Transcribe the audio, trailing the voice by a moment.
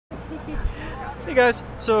Hey guys,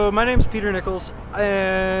 so my name's Peter Nichols,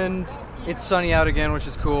 and it's sunny out again, which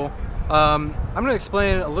is cool. I'm going to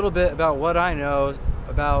explain a little bit about what I know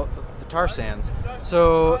about the tar sands.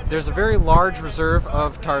 So there's a very large reserve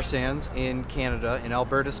of tar sands in Canada, in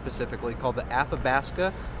Alberta specifically, called the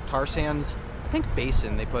Athabasca Tar Sands, I think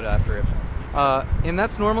basin they put after it. And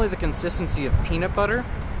that's normally the consistency of peanut butter,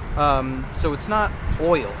 so it's not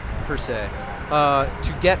oil per se.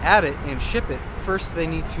 To get at it and ship it, first they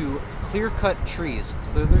need to clear-cut trees.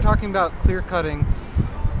 So they're talking about clear-cutting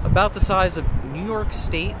about the size of New York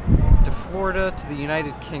State to Florida to the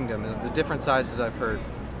United Kingdom, is the different sizes I've heard.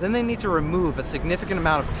 Then they need to remove a significant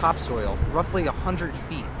amount of topsoil, roughly 100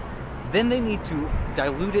 feet. Then they need to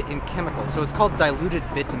dilute it in chemicals. So it's called diluted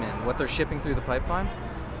bitumen, what they're shipping through the pipeline.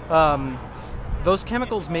 Those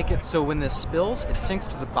chemicals make it so when this spills, it sinks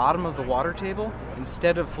to the bottom of the water table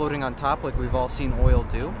instead of floating on top like we've all seen oil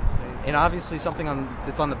do. And obviously something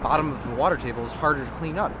that's on the bottom of the water table is harder to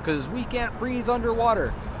clean up because we can't breathe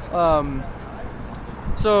underwater.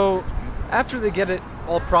 So after they get it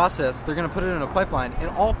all processed, they're going to put it in a pipeline, and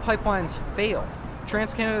all pipelines fail.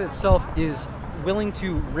 TransCanada itself is willing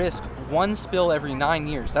to risk one spill every 9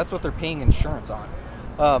 years. That's what they're paying insurance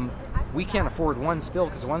on. We can't afford one spill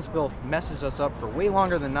because one spill messes us up for way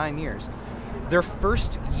longer than 9 years. Their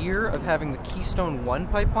first year of having the Keystone 1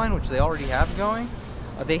 pipeline, which they already have going,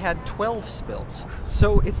 they had 12 spills.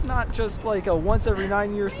 So it's not just like a once every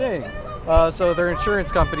 9 year thing. So their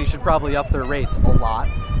insurance company should probably up their rates a lot.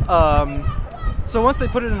 So once they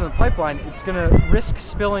put it in the pipeline, it's going to risk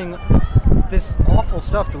spilling this awful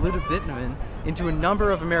stuff, diluted bitumen, into a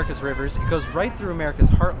number of America's rivers. It goes right through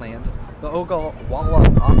America's heartland, the Ogallala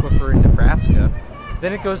Aquifer in Nebraska.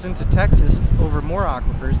 Then it goes into Texas over more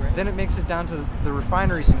aquifers. Then it makes it down to the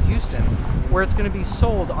refineries in Houston, where it's going to be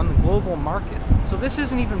sold on the global market. So this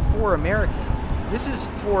isn't even for Americans. This is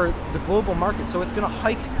for the global market. So it's going to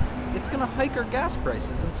hike. It's going to hike our gas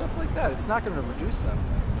prices and stuff like that. It's not going to reduce them.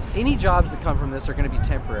 Any jobs that come from this are going to be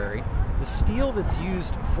temporary. The steel that's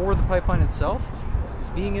used for the pipeline itself is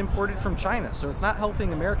being imported from China, so it's not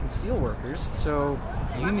helping American steel workers. So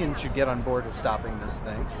unions should get on board with stopping this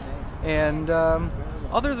thing. And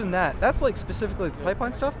other than that, that's like specifically the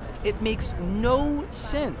pipeline stuff. It makes no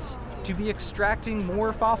sense to be extracting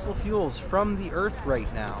more fossil fuels from the earth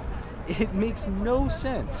right now. It makes no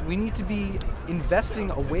sense. We need to be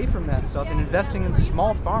investing away from that stuff and investing in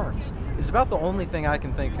small farms. It's about the only thing I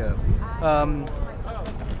can think of.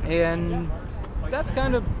 And that's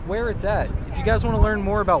kind of where it's at. If you guys want to learn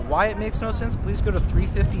more about why it makes no sense, please go to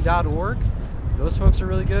 350.org. Those folks are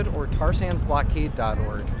really good. Or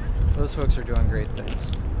tarsandsblockade.org. Those folks are doing great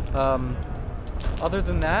things. Other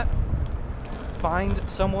than that, find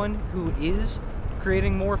someone who is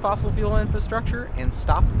creating more fossil fuel infrastructure and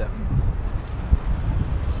stop them.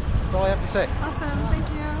 That's all I have to say. Awesome, thank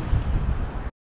you.